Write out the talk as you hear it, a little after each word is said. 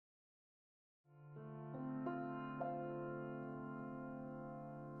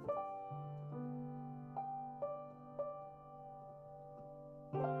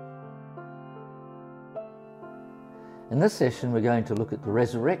In this session we're going to look at the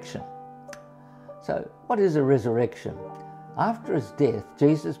resurrection. So what is a resurrection? After his death,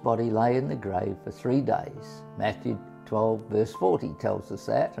 Jesus' body lay in the grave for 3 days. Matthew 12 verse 40 tells us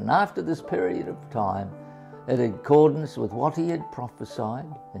that. And after this period of time, in accordance with what he had prophesied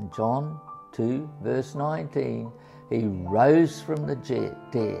in John 2 verse 19, he rose from the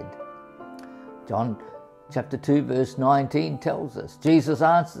dead. John chapter 2 verse 19 tells us, Jesus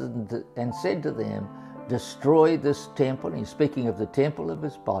answered and said to them, destroy this temple, and he's speaking of the temple of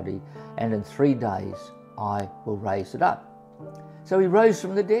his body, and in 3 days I will raise it up. So he rose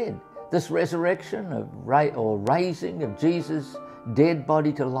from the dead. This resurrection or raising of Jesus' dead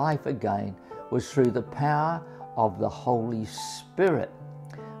body to life again was through the power of the Holy Spirit.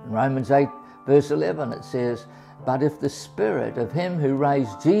 In Romans 8 verse 11 it says, but if the Spirit of him who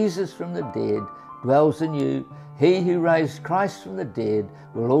raised Jesus from the dead dwells in you, he who raised Christ from the dead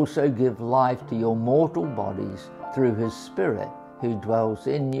will also give life to your mortal bodies through his Spirit who dwells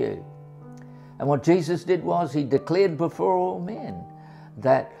in you. And what Jesus did was he declared before all men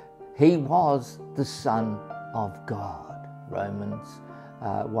that he was the Son of God. Romans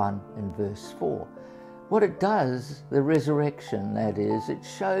 1 and verse 4. What it does, the resurrection, that is, it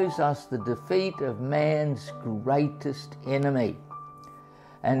shows us the defeat of man's greatest enemy.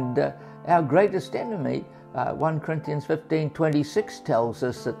 And our greatest enemy, 1 Corinthians 15:26 tells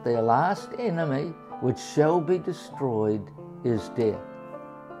us that their last enemy, which shall be destroyed, is death.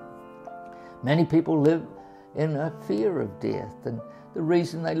 Many people live in a fear of death, and the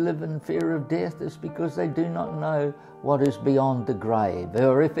reason they live in fear of death is because they do not know what is beyond the grave,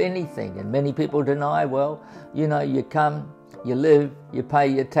 or if anything. And many people deny, well, you know, you come, you live, you pay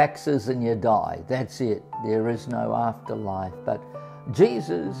your taxes and you die. That's it. There is no afterlife. But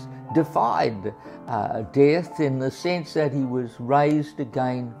Jesus defied death in the sense that he was raised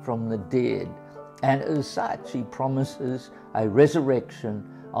again from the dead. And as such, he promises a resurrection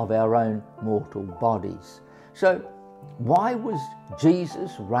of our own mortal bodies. So why was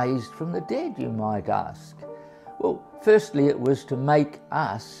Jesus raised from the dead, you might ask? Well, firstly, it was to make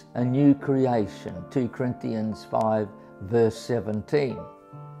us a new creation, 2 Corinthians 5 verse 17.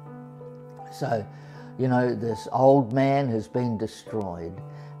 So, you know, this old man has been destroyed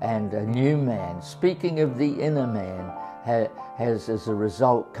and a new man, speaking of the inner man, has as a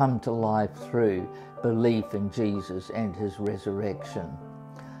result come to life through belief in Jesus and his resurrection.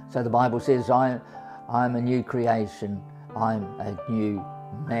 So the Bible says, I'm a new creation, I'm a new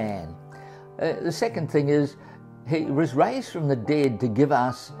man. The second thing is, he was raised from the dead to give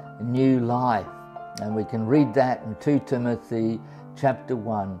us new life. And we can read that in 2 Timothy chapter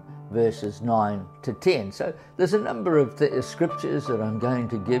 1 verses 9 to 10. So there's a number of scriptures that I'm going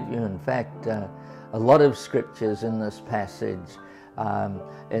to give you. In fact, a lot of scriptures in this passage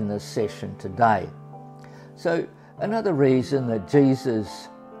in this session today. So another reason that Jesus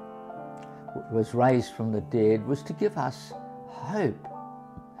was raised from the dead was to give us hope.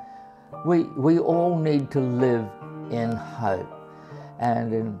 We all need to live in hope.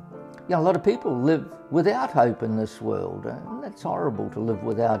 And a lot of people live without hope in this world. And that's horrible, to live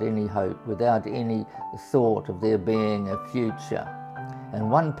without any hope, without any thought of there being a future.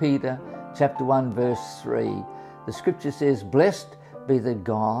 And 1 Peter chapter 1 verse 3, the scripture says, blessed be the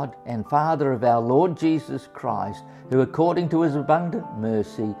God and Father of our Lord Jesus Christ, who according to his abundant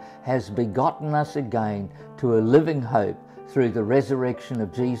mercy has begotten us again to a living hope through the resurrection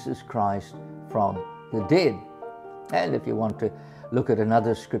of Jesus Christ from the dead. And if you want to look at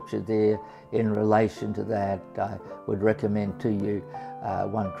another scripture there in relation to that, I would recommend to you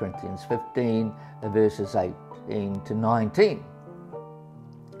 1 Corinthians 15 verses 18 to 19.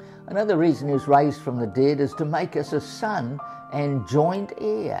 Another reason he was raised from the dead is to make us a son and joint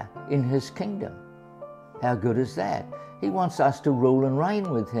heir in his kingdom. How good is that? He wants us to rule and reign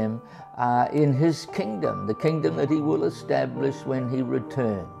with him in his kingdom, the kingdom that he will establish when he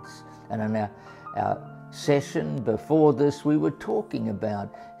returns. And in our session before this, we were talking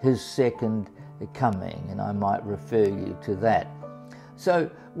about his second coming, and I might refer you to that. So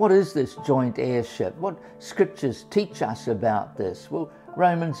what is this joint heirship? What scriptures teach us about this? Well,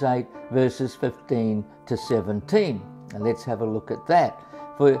 Romans 8 verses 15 to 17. And let's have a look at that.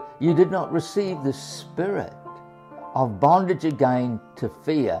 For you did not receive the spirit of bondage again to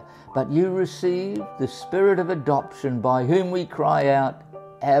fear, but you received the spirit of adoption, by whom we cry out,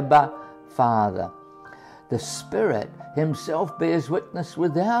 Abba, Father. The Spirit himself bears witness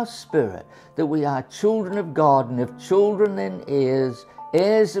with our spirit that we are children of God, and if children, then heirs,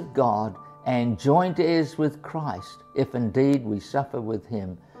 heirs of God, and joint heirs with Christ, if indeed we suffer with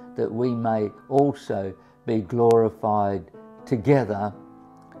him, that we may also be glorified together,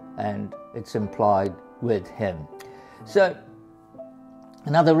 and it's implied with him. So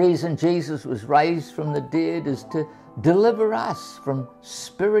another reason Jesus was raised from the dead is to deliver us from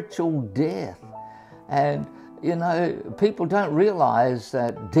spiritual death. And you know, people don't realize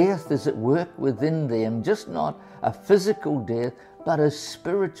that death is at work within them, just not a physical death, but a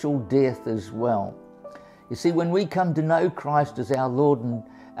spiritual death as well. You see, when we come to know Christ as our Lord and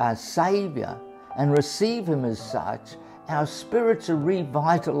our Saviour and receive Him as such, our spirits are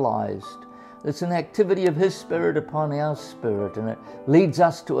revitalized. It's an activity of His Spirit upon our spirit, and it leads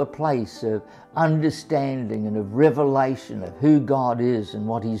us to a place of understanding and of revelation of who God is and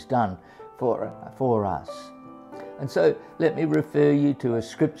what He's done for us. And so let me refer you to a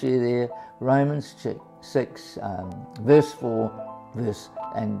scripture there, Romans 6, verse 4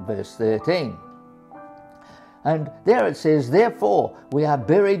 and verse 13. And there it says, therefore we are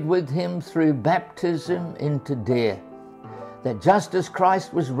buried with Him through baptism into death, that just as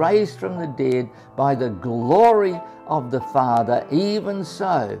Christ was raised from the dead by the glory of the Father, even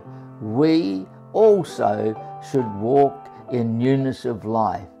so we also should walk in newness of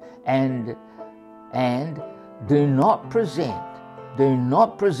life, and do not present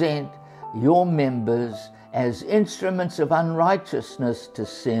your members as instruments of unrighteousness to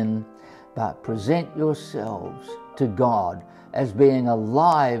sin, but present yourselves to God as being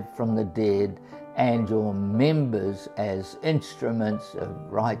alive from the dead, and your members as instruments of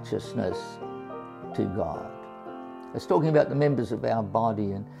righteousness to God. It's talking about the members of our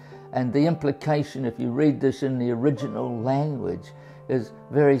body, and the implication, if you read this in the original language, is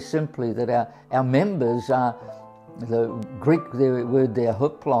very simply that our members are, the Greek word there,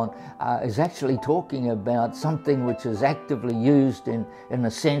 huplon, is actually talking about something which is actively used in the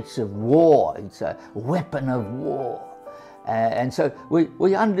sense of war. It's a weapon of war. And so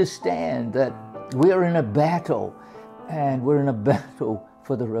we understand that we are in a battle, and we're in a battle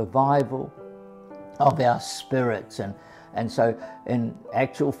for the revival of our spirits. And so in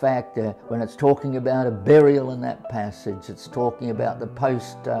actual fact, when it's talking about a burial in that passage, it's talking about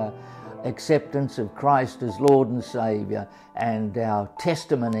the acceptance of Christ as Lord and Saviour, and our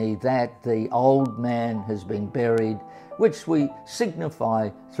testimony that the old man has been buried, which we signify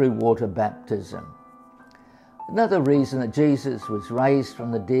through water baptism. Another reason that Jesus was raised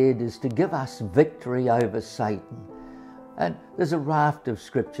from the dead is to give us victory over Satan. And there's a raft of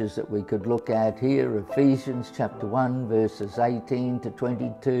scriptures that we could look at here. Ephesians chapter 1 verses 18 to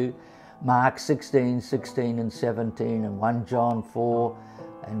 22, Mark 16 and 17, and 1 John 4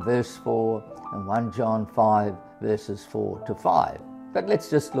 and verse 4, and 1 John 5 verses 4 to 5. But let's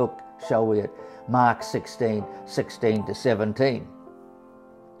just look, shall we, at Mark 16 to 17.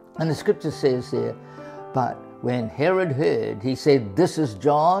 And the scripture says there, but when Herod heard, he said, this is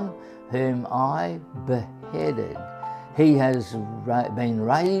John, whom I beheaded. He has been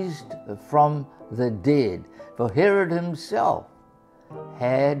raised from the dead. For Herod himself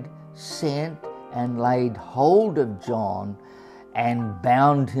had sent and laid hold of John and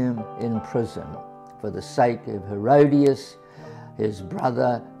bound him in prison for the sake of Herodias, his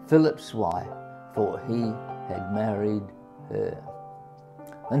brother Philip's wife, for he had married her.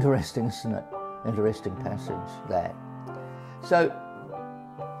 Interesting, isn't it? Interesting passage, that. So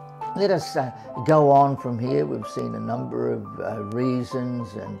let us go on from here. We've seen a number of reasons,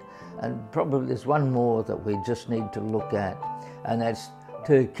 and probably there's one more that we just need to look at, and that's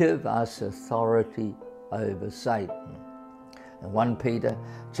to give us authority over Satan. In 1 Peter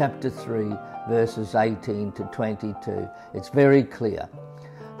chapter 3 verses 18 to 22, it's very clear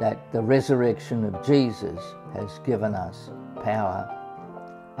that the resurrection of Jesus has given us power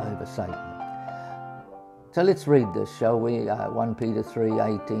over Satan. So let's read this, shall we? 1 Peter 3,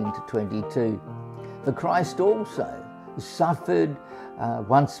 18 to 22. For Christ also suffered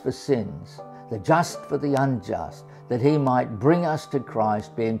once for sins, the just for the unjust, that he might bring us to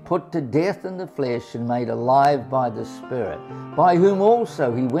Christ, being put to death in the flesh and made alive by the Spirit, by whom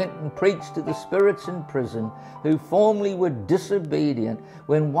also he went and preached to the spirits in prison, who formerly were disobedient,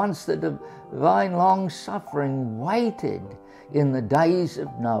 when once the divine long-suffering waited in the days of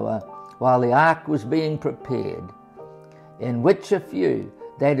Noah, while the ark was being prepared, in which a few,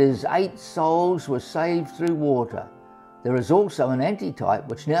 that is 8 souls, were saved through water. There is also an antitype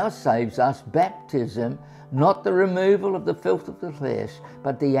which now saves us, baptism, not the removal of the filth of the flesh,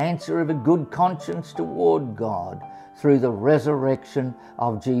 but the answer of a good conscience toward God through the resurrection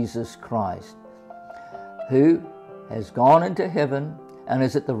of Jesus Christ, who has gone into heaven and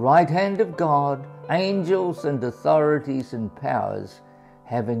is at the right hand of God, angels and authorities and powers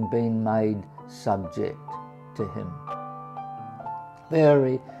having been made subject to him.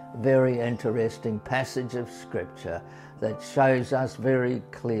 Very, very interesting passage of Scripture that shows us very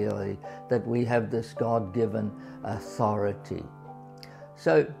clearly that we have this God-given authority.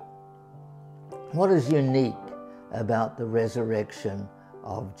 So, what is unique about the resurrection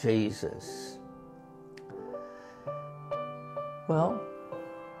of Jesus? Well,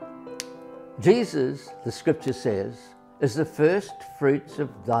 Jesus, the Scripture says, is the first fruits of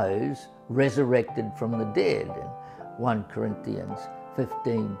those resurrected from the dead in 1 Corinthians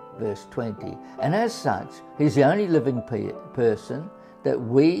 15 verse 20. And as such, he's the only living person that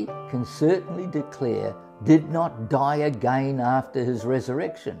we can certainly declare did not die again after his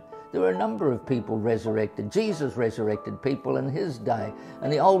resurrection. There were a number of people resurrected. Jesus resurrected people in his day.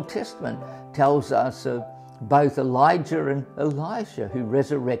 And the Old Testament tells us of both Elijah and Elisha who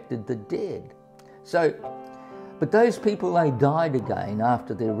resurrected the dead. So, but those people, they died again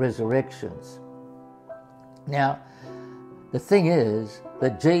after their resurrections. Now, the thing is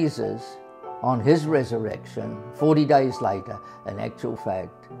that Jesus, on his resurrection, 40 days later, in actual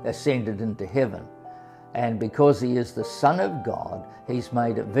fact, ascended into heaven. And because he is the Son of God, he's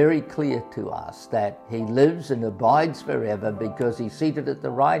made it very clear to us that he lives and abides forever because he's seated at the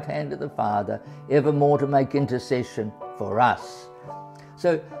right hand of the Father, evermore to make intercession for us.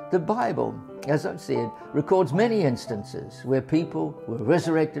 So the Bible, as I've said, records many instances where people were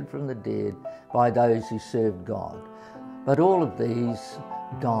resurrected from the dead by those who served God. But all of these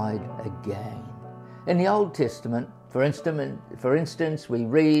died again. In the Old Testament, for instance, we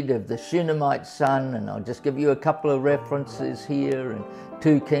read of the Shunammite son, and I'll just give you a couple of references here in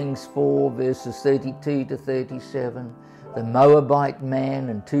 2 Kings 4 verses 32 to 37, the Moabite man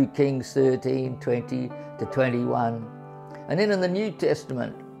in 2 Kings 13, 20 to 21. And then in the New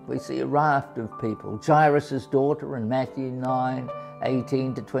Testament, we see a raft of people, Jairus' daughter in Matthew 9,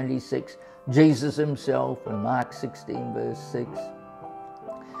 18 to 26, Jesus himself in Mark 16 verse 6.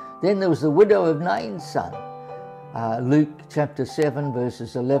 Then there was the widow of Nain's son, Luke chapter 7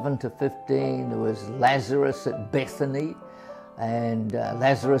 verses 11 to 15. There was Lazarus at Bethany, and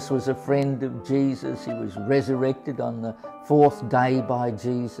Lazarus was a friend of Jesus. He was resurrected on the 4th day by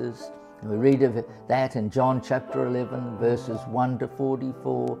Jesus. And we read of that in John chapter 11 verses 1 to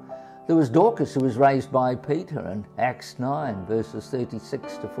 44. There was Dorcas, who was raised by Peter in Acts 9 verses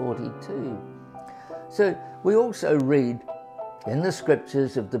 36 to 42. So we also read in the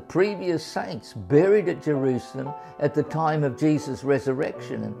Scriptures of the previous saints buried at Jerusalem at the time of Jesus'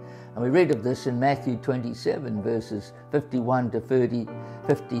 resurrection. And we read of this in Matthew 27 verses 51 to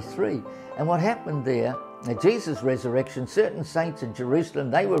 53. And what happened there, at Jesus' resurrection, certain saints in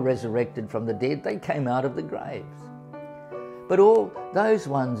Jerusalem, they were resurrected from the dead. They came out of the graves. But all those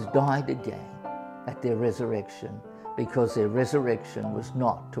ones died again at their resurrection because their resurrection was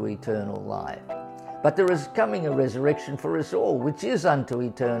not to eternal life. But there is coming a resurrection for us all, which is unto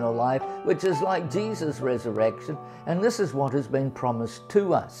eternal life, which is like Jesus' resurrection, and this is what has been promised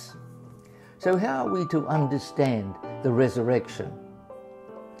to us. So how are we to understand the resurrection?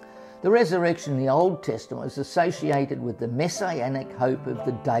 The resurrection in the Old Testament is associated with the messianic hope of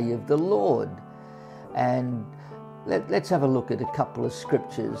the day of the Lord. And let's have a look at a couple of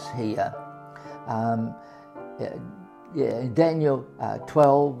scriptures here. Daniel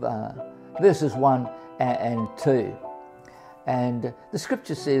 12, verses 1 and 2. And the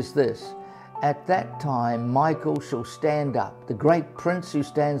scripture says this: "At that time Michael shall stand up, the great prince who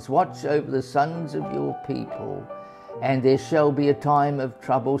stands watch over the sons of your people. And there shall be a time of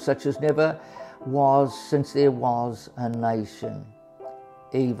trouble such as never was since there was a nation,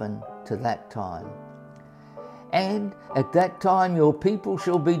 even to that time. And at that time your people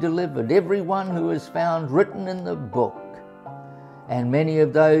shall be delivered, every one who is found written in the book. And many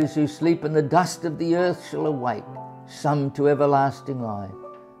of those who sleep in the dust of the earth shall awake, some to everlasting life,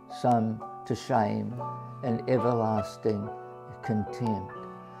 some to shame and everlasting contempt."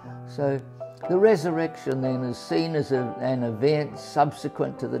 So the resurrection then is seen as an event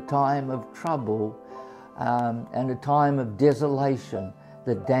subsequent to the time of trouble and a time of desolation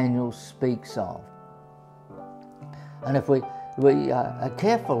that Daniel speaks of. And if we are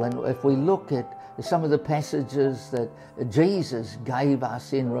careful, and if we look at some of the passages that Jesus gave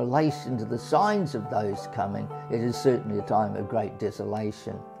us in relation to the signs of those coming, it is certainly a time of great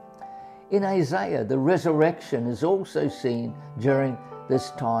desolation. In Isaiah, the resurrection is also seen during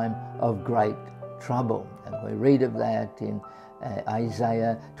this time of great trouble. And we read of that in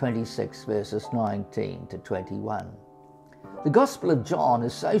Isaiah 26 verses 19 to 21. The Gospel of John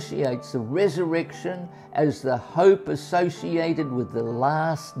associates the resurrection as the hope associated with the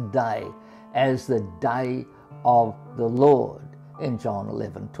last day, as the day of the Lord in John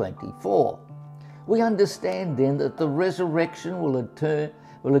 11:24. We understand then that the resurrection will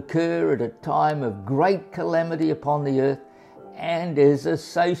will occur at a time of great calamity upon the earth and is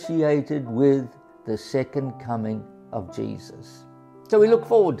associated with the second coming of Jesus. So we look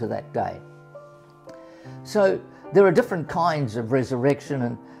forward to that day. So there are different kinds of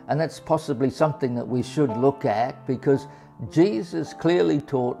resurrection, and that's possibly something that we should look at, because Jesus clearly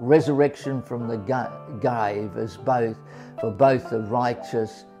taught resurrection from the grave as for both the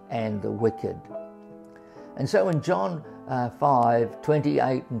righteous and the wicked. And so in John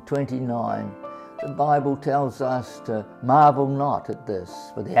 5:28 and 29, the Bible tells us to marvel not at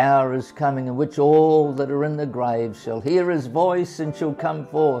this, for the hour is coming in which all that are in the grave shall hear his voice and shall come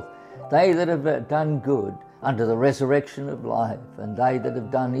forth, they that have done good unto the resurrection of life, and they that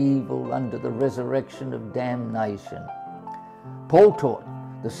have done evil unto the resurrection of damnation. Paul taught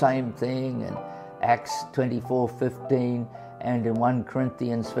the same thing in Acts 24:15 and in 1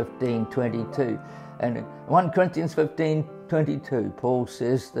 Corinthians 15:22. And in 1 Corinthians 15:22, Paul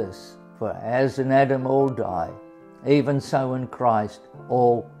says this, for as in Adam all die, even so in Christ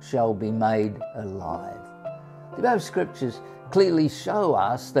all shall be made alive. The above scriptures clearly show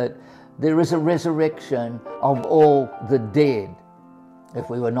us that there is a resurrection of all the dead. If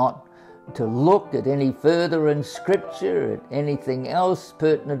we were not to look at any further in Scripture, at anything else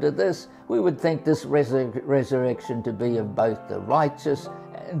pertinent to this, we would think this resurrection to be of both the righteous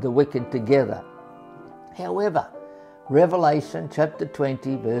and the wicked together. However, Revelation chapter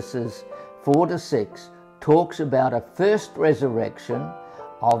 20 verses 4 to 6 talks about a first resurrection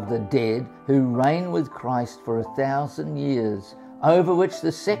of the dead who reign with Christ for 1,000 years, over which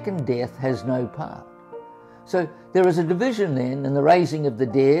the second death has no part. So there is a division then in the raising of the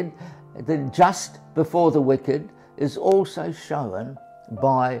dead. The just before the wicked is also shown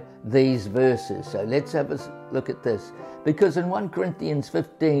by these verses. So let's have a look at this. Because in 1 Corinthians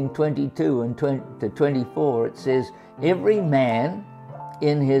 15:22 and 24 it says, every man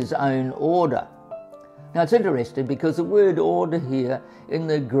in his own order. Now it's interesting because the word order here in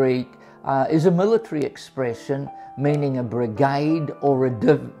the Greek is a military expression meaning a brigade or a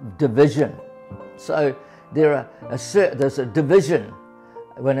division. So there's a division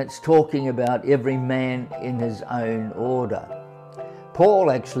when it's talking about every man in his own order. Paul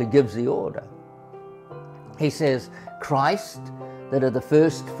actually gives the order. He says, Christ, that are the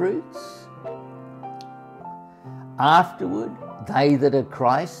first fruits. Afterward, they that are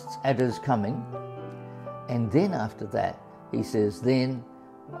Christ's at his coming. And then after that, he says, then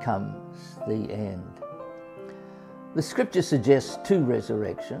comes the end. The scripture suggests two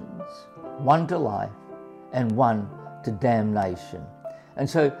resurrections, one to life and one to damnation. And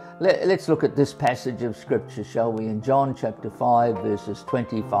so let's look at this passage of scripture, shall we, in John chapter 5 verses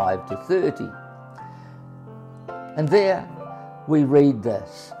 25 to 30. And there we read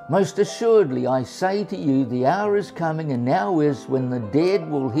this, most assuredly I say to you, the hour is coming and now is when the dead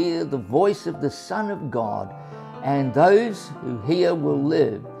will hear the voice of the Son of God, and those who hear will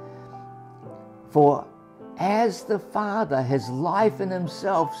live. For as the Father has life in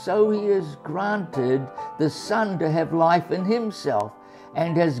himself, so he has granted the Son to have life in himself,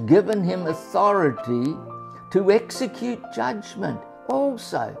 and has given him authority to execute judgment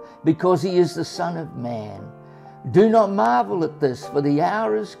also, because he is the Son of Man. Do not marvel at this, for the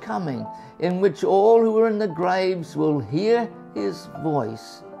hour is coming in which all who are in the graves will hear his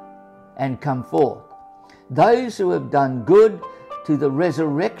voice and come forth. Those who have done good to the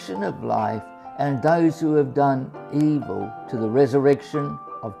resurrection of life, and those who have done evil to the resurrection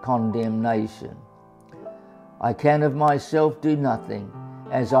of condemnation. I can of myself do nothing.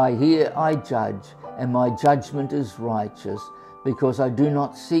 As I hear, I judge, and my judgment is righteous, because I do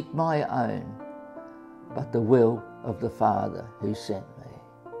not seek my own, but the will of the Father who sent me.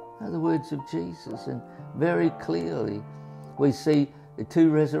 Now, the words of Jesus, and very clearly we see the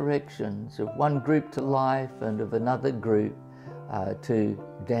two resurrections, of one group to life and of another group to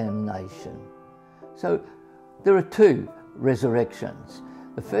damnation. So there are two resurrections.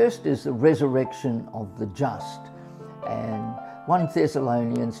 The first is the resurrection of the just, and 1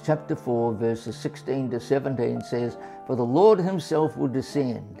 Thessalonians chapter 4 verses 16 to 17 says, for the Lord himself will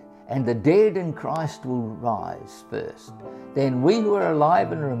descend, and the dead in Christ will rise first. Then we who are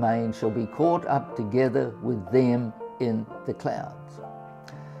alive and remain shall be caught up together with them in the clouds.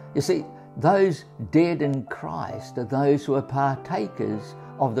 You see, those dead in Christ are those who are partakers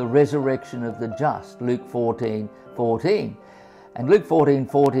of the resurrection of the just, Luke 14:14. And Luke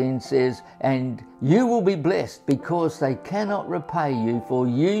 14:14 says, and you will be blessed, because they cannot repay you, for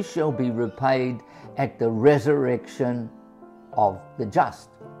you shall be repaid at the resurrection of the just.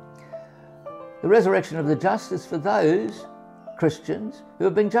 The resurrection of the just is for those Christians who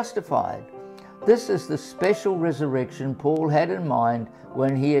have been justified. this is the special resurrection Paul had in mind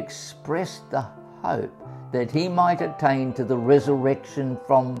when he expressed the hope that he might attain to the resurrection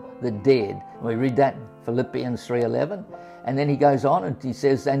from the dead. We read that in Philippians 3:11, and then he goes on and he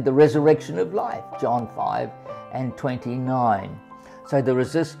says, and the resurrection of life, John 5:29. So there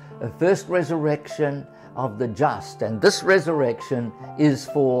is this first resurrection of the just, and this resurrection is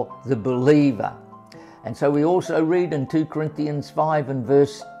for the believer. And so we also read in 2 Corinthians 5 and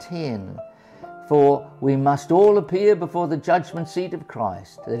verse 10, for we must all appear before the judgment seat of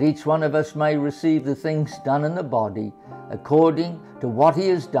Christ, that each one of us may receive the things done in the body according to what he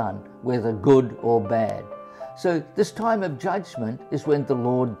has done, whether good or bad. So this time of judgment is when the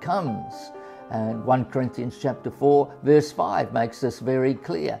Lord comes. And 1 Corinthians chapter 4 verse 5 makes this very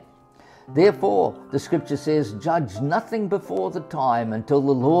clear. Therefore, the scripture says, judge nothing before the time until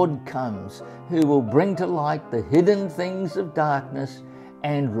the Lord comes, who will bring to light the hidden things of darkness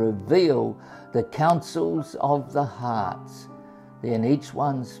and reveal the counsels of the hearts. Then each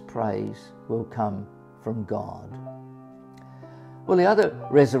one's praise will come from God. Well, the other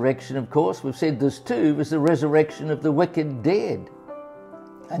resurrection, of course, we've said there's two, was the resurrection of the wicked dead.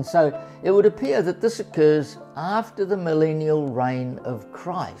 And so it would appear that this occurs after the millennial reign of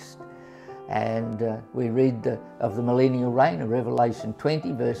Christ. And we read of the millennial reign of Revelation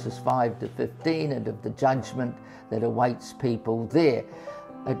 20 verses 5 to 15 and of the judgment that awaits people there.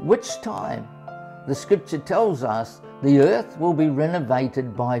 At which time the scripture tells us the earth will be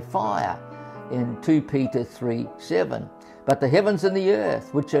renovated by fire in 2 Peter 3:7. But the heavens and the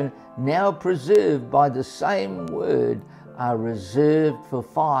earth, which are now preserved by the same word, are reserved for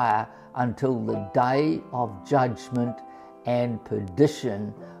fire until the day of judgment and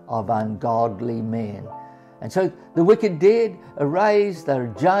perdition of ungodly men. And so the wicked dead are raised,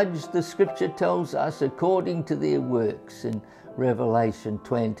 they're judged, the scripture tells us, according to their works in Revelation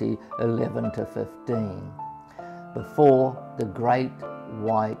 20, 11 to 15, before the great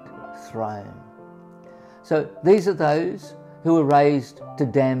white throne. So these are those who are raised to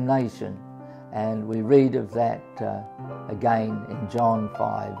damnation. And we read of that again in John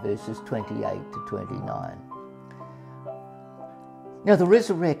 5, verses 28 to 29. Now, the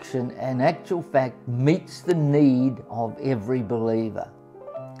resurrection, in actual fact, meets the need of every believer.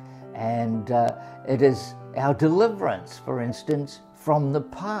 And it is our deliverance, for instance, from the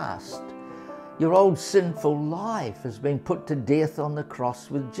past. Your old sinful life has been put to death on the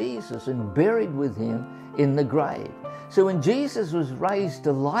cross with Jesus and buried with him in the grave. So when Jesus was raised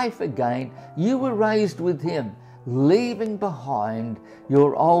to life again, you were raised with him, leaving behind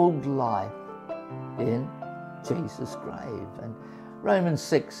your old life in Jesus' grave. And Romans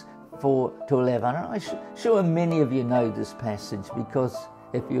 6, 4 to 11. And I'm sure many of you know this passage, because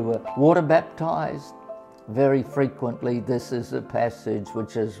if you were water baptized, very frequently this is a passage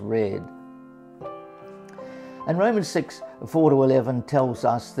which is read. And Romans 6, 4 to 11 tells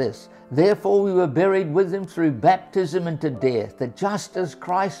us this: therefore we were buried with him through baptism into death, that just as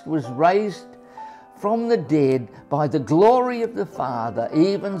Christ was raised from the dead by the glory of the Father,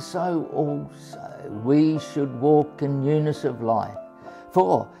 even so also we should walk in newness of life.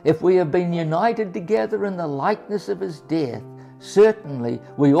 For if we have been united together in the likeness of his death, certainly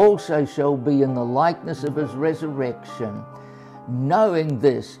we also shall be in the likeness of his resurrection, knowing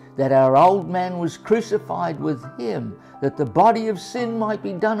this, that our old man was crucified with him, that the body of sin might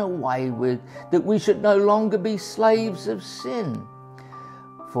be done away with, that we should no longer be slaves of sin.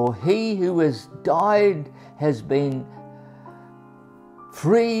 For he who has died has been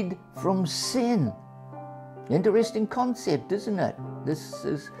freed from sin. Interesting concept, isn't it? This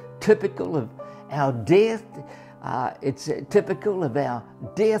is typical of our death. It's typical of our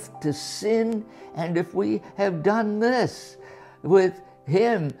death to sin. And if we have done this with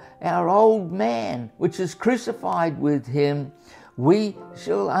him, our old man, which is crucified with him, we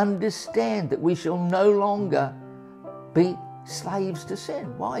shall understand that we shall no longer be slaves to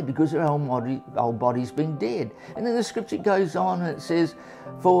sin. Why? Because our old body's been dead. And then the scripture goes on and it says,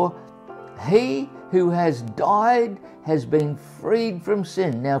 for he who has died has been freed from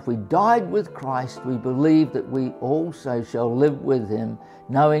sin. Now, if we died with Christ, we believe that we also shall live with him,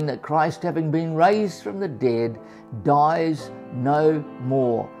 knowing that Christ, having been raised from the dead, dies no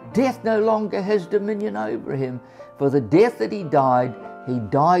more. Death no longer has dominion over him. For the death that he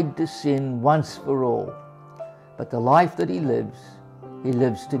died to sin once for all. But the life that he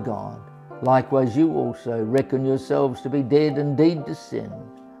lives to God. Likewise, you also reckon yourselves to be dead indeed to sin,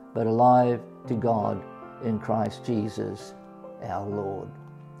 but alive to God in Christ Jesus our Lord.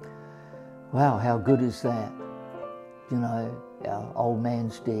 Wow, how good is that? You know, our old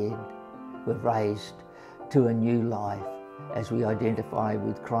man's dead. We're raised to a new life. as we identify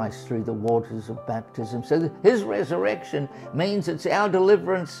with Christ through the waters of baptism. So his resurrection means it's our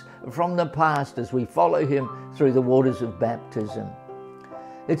deliverance from the past as we follow him through the waters of baptism.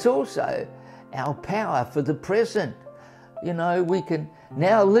 It's also our power for the present. You know, we can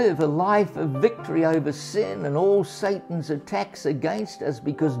now live a life of victory over sin and all Satan's attacks against us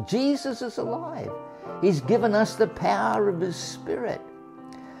because Jesus is alive. He's given us the power of his Spirit.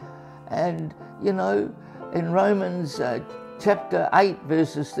 And, you know, in Romans chapter 8,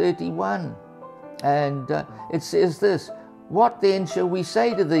 verses 31, and it says this, "What then shall we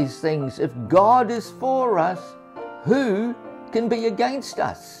say to these things? If God is for us, who can be against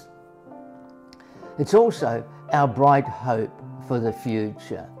us?" It's also our bright hope for the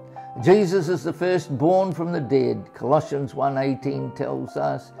future. Jesus is the firstborn from the dead. Colossians 1:18 tells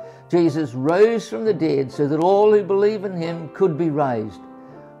us Jesus rose from the dead so that all who believe in him could be raised.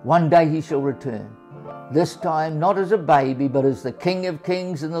 One day he shall return, this time not as a baby, but as the King of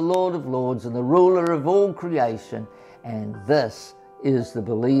kings and the Lord of lords and the ruler of all creation. And this is the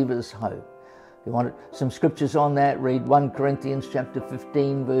believer's hope. If you want some scriptures on that, read 1 Corinthians chapter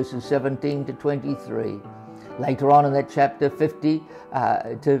 15, verses 17 to 23. Later on in that chapter 50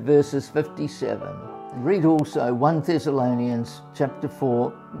 to verses 57. Read also 1 Thessalonians chapter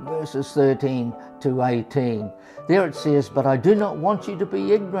 4, verses 13 to 18. There it says, "But I do not want you to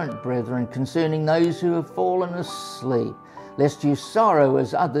be ignorant, brethren, concerning those who have fallen asleep, lest you sorrow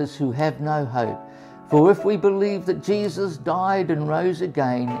as others who have no hope. For if we believe that Jesus died and rose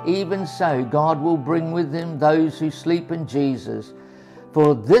again, even so God will bring with him those who sleep in Jesus.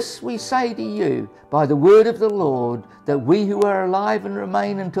 For this we say to you by the word of the Lord, that we who are alive and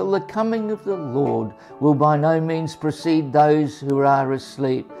remain until the coming of the Lord will by no means precede those who are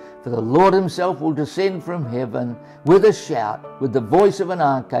asleep. For the Lord himself will descend from heaven with a shout, with the voice of an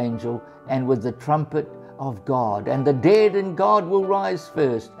archangel, and with the trumpet of God. And the dead in God will rise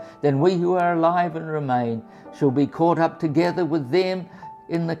first. Then we who are alive and remain shall be caught up together with them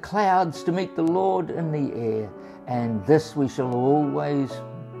in the clouds to meet the Lord in the air. And this we shall always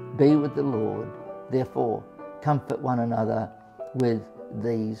be with the Lord. Therefore, comfort one another with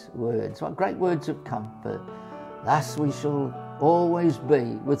these words." What great words of comfort. Thus we shall always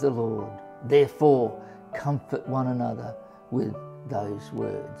be with the Lord. Therefore, comfort one another with those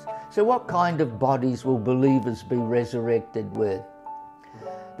words. So what kind of bodies will believers be resurrected with?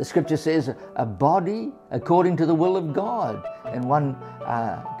 The scripture says a body according to the will of God in 1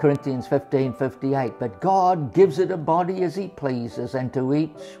 Corinthians 15:58. But God gives it a body as he pleases, and to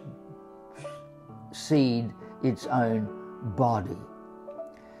each seed its own body.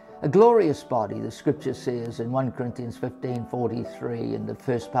 A glorious body, the scripture says in 1 Corinthians 15:43 in the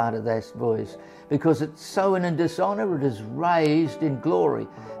first part of that verse, because it's sown in dishonor, it is raised in glory.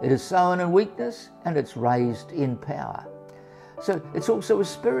 It is sown in weakness, and it's raised in power. So it's also a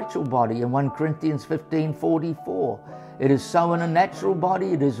spiritual body in 1 Corinthians 15:44. It is sown a natural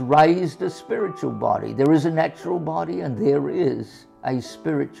body, it is raised a spiritual body. There is a natural body and there is a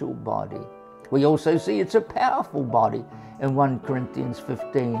spiritual body. We also see it's a powerful body in 1 Corinthians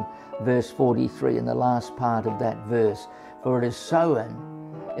 15 verse 43 in the last part of that verse. For it is sown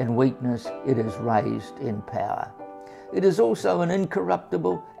in weakness, it is raised in power. It is also an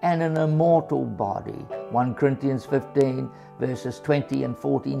incorruptible and an immortal body. 1 Corinthians 15 verses 20 and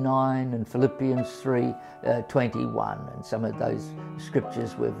 49 and Philippians 3:21 and some of those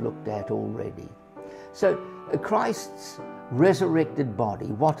scriptures we've looked at already. So Christ's resurrected body,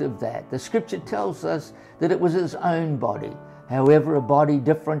 what of that? The scripture tells us that it was his own body. However, a body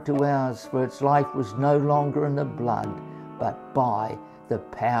different to ours, for its life was no longer in the blood, but by the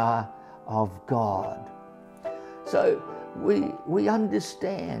power of God. So we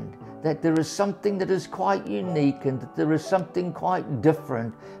understand that there is something that is quite unique and that there is something quite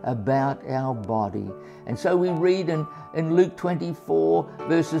different about our body. And so we read in Luke 24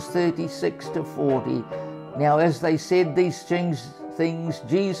 verses 36 to 40, "Now as they said these things,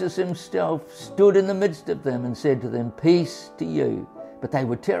 Jesus himself stood in the midst of them and said to them, 'Peace to you.' But they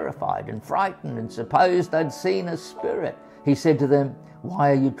were terrified and frightened and supposed they'd seen a spirit. He said to them,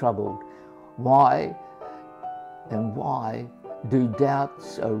 'Why are you troubled? Why do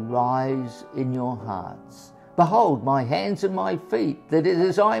doubts arise in your hearts? Behold, my hands and my feet, that it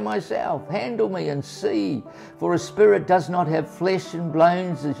is I myself. Handle me and see, for a spirit does not have flesh and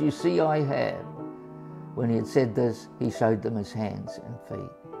bones as you see I have.' When he had said this, he showed them his hands and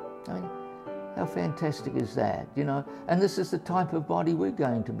feet." I mean, how fantastic is that, you know? And this is the type of body we're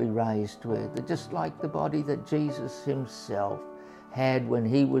going to be raised with, just like the body that Jesus himself had when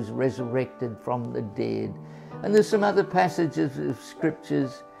he was resurrected from the dead. And there's some other passages of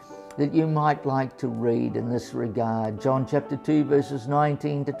scriptures that you might like to read in this regard. John chapter 2 verses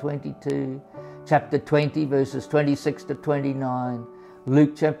 19 to 22, chapter 20 verses 26 to 29,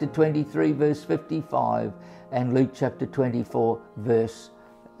 Luke chapter 23 verse 55, and Luke chapter 24 verse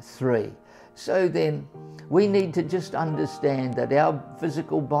 3. So then, we need to just understand that our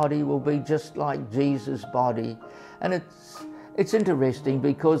physical body will be just like Jesus' body. And it's interesting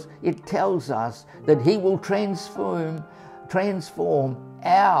because it tells us that He will transform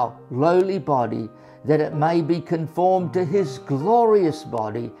our lowly body, that it may be conformed to His glorious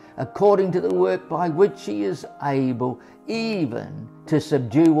body, according to the work by which He is able even to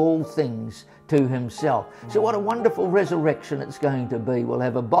subdue all things to Himself. So what a wonderful resurrection it's going to be. We'll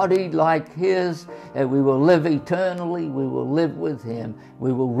have a body like His, and we will live eternally. We will live with Him.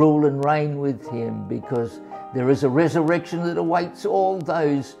 We will rule and reign with Him, because there is a resurrection that awaits all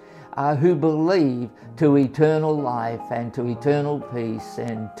those who believe to eternal life and to eternal peace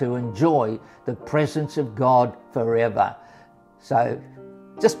and to enjoy the presence of God forever. So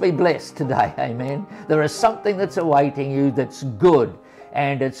just be blessed today, amen. There is something that's awaiting you that's good,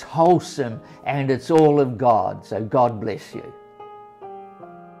 and it's wholesome, and it's all of God. So God bless you.